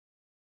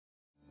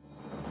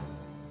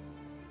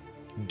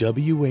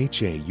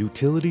WHA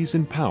Utilities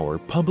and Power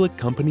Public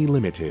Company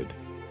Limited.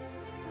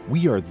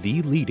 We are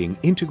the leading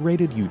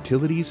integrated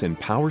utilities and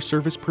power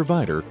service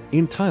provider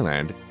in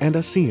Thailand and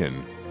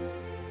ASEAN.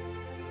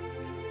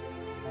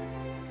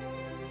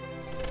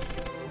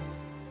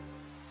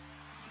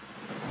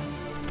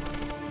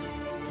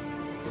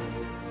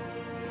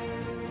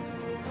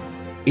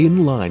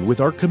 In line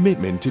with our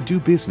commitment to do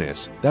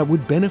business that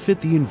would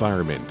benefit the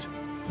environment,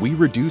 we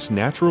reduce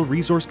natural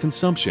resource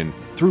consumption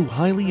through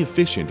highly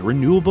efficient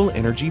renewable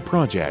energy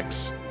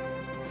projects.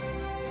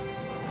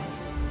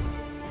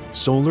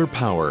 Solar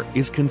power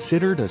is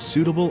considered a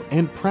suitable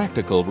and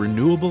practical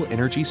renewable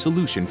energy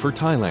solution for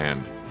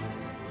Thailand.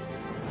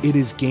 It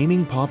is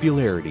gaining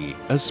popularity,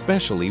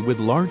 especially with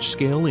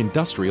large-scale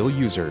industrial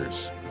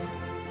users.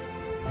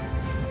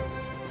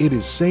 It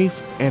is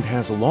safe and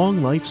has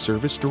long life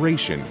service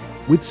duration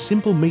with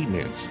simple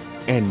maintenance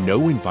and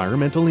no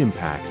environmental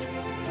impact.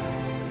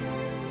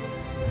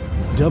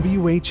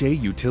 WHA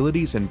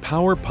Utilities and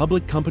Power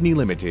Public Company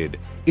Limited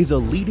is a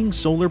leading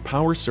solar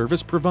power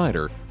service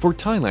provider for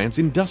Thailand's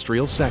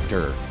industrial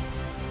sector.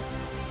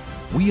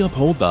 We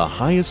uphold the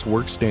highest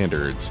work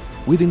standards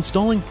with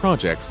installing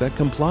projects that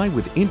comply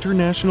with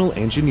international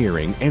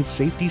engineering and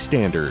safety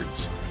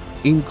standards,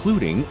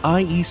 including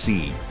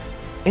IEC,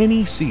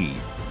 NEC,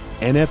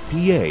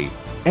 NFPA,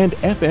 and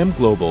FM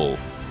Global.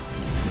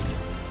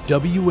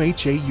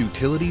 WHA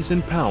Utilities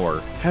and Power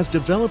has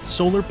developed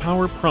solar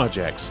power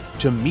projects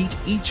to meet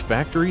each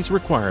factory's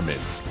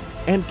requirements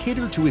and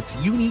cater to its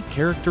unique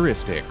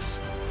characteristics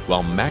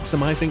while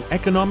maximizing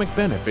economic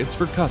benefits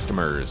for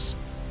customers.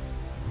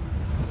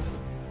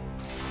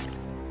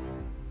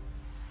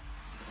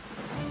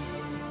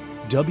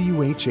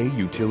 WHA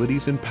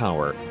Utilities and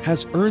Power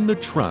has earned the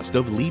trust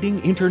of leading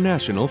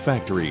international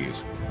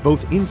factories,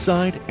 both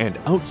inside and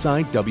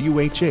outside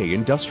WHA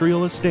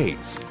industrial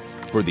estates,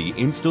 for the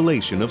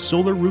installation of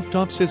solar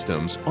rooftop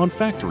systems on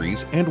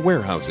factories and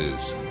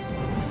warehouses.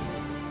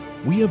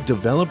 We have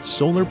developed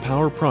solar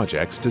power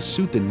projects to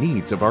suit the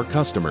needs of our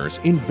customers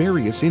in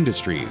various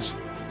industries,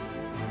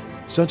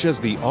 such as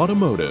the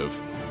automotive,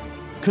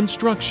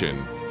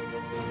 construction,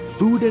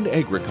 food and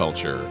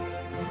agriculture,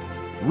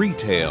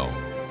 retail,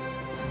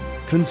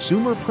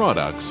 consumer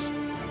products,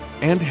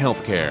 and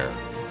healthcare.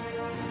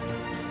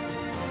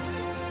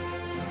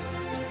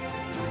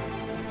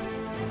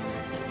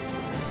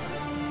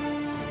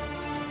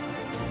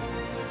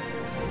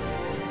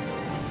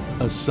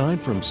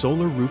 Aside from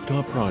solar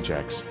rooftop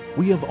projects,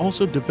 we have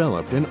also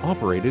developed and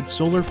operated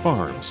solar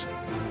farms,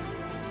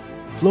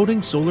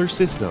 floating solar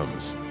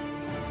systems,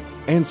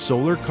 and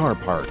solar car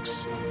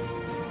parks.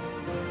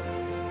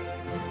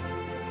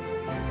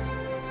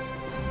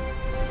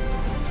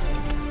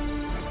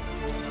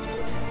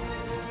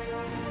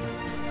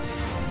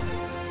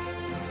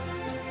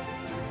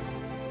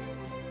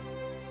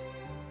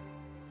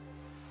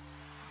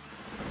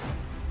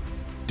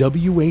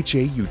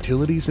 WHA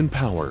Utilities and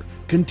Power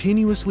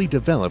continuously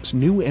develops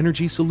new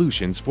energy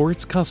solutions for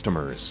its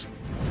customers.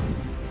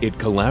 It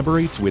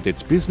collaborates with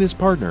its business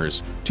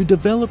partners to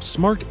develop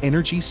smart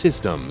energy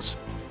systems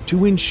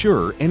to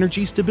ensure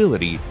energy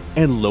stability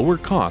and lower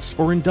costs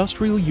for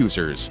industrial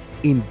users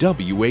in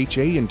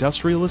WHA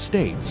industrial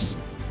estates.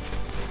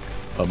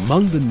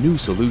 Among the new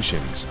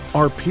solutions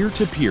are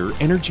peer-to-peer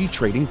energy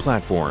trading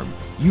platform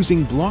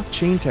using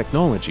blockchain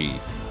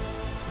technology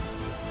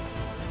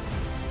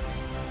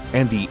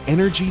and the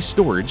energy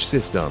storage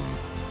system.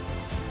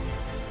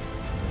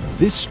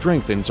 This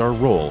strengthens our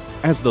role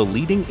as the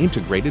leading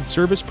integrated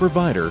service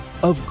provider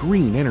of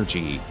green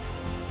energy.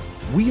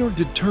 We are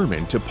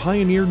determined to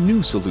pioneer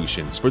new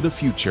solutions for the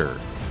future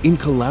in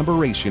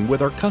collaboration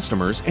with our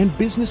customers and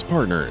business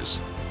partners,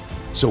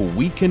 so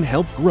we can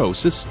help grow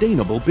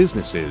sustainable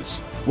businesses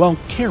while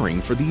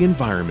caring for the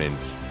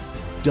environment.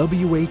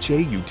 WHA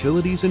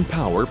Utilities and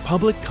Power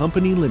Public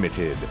Company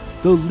Limited,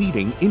 the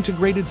leading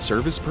integrated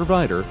service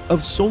provider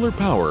of solar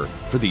power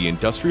for the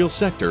industrial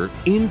sector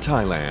in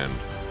Thailand.